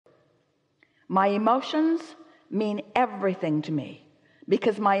My emotions mean everything to me,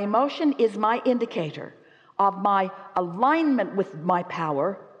 because my emotion is my indicator of my alignment with my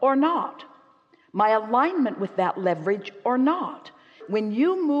power or not, my alignment with that leverage or not. When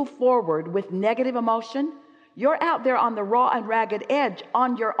you move forward with negative emotion, you're out there on the raw and ragged edge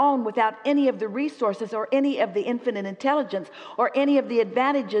on your own, without any of the resources or any of the infinite intelligence or any of the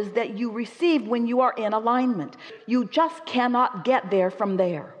advantages that you receive when you are in alignment. You just cannot get there from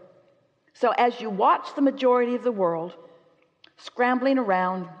there. So as you watch the majority of the world scrambling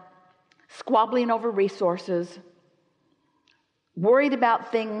around, squabbling over resources, worried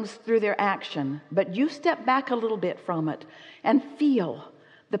about things through their action, but you step back a little bit from it and feel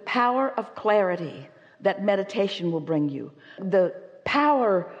the power of clarity that meditation will bring you, the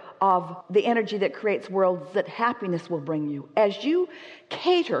power of the energy that creates worlds that happiness will bring you. As you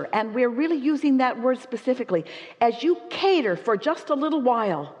cater, and we're really using that word specifically, as you cater for just a little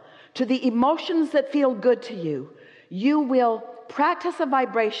while to the emotions that feel good to you, you will practice a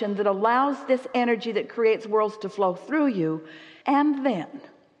vibration that allows this energy that creates worlds to flow through you. And then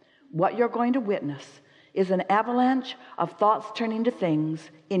what you're going to witness is an avalanche of thoughts turning to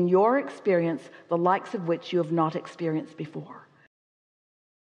things in your experience, the likes of which you have not experienced before.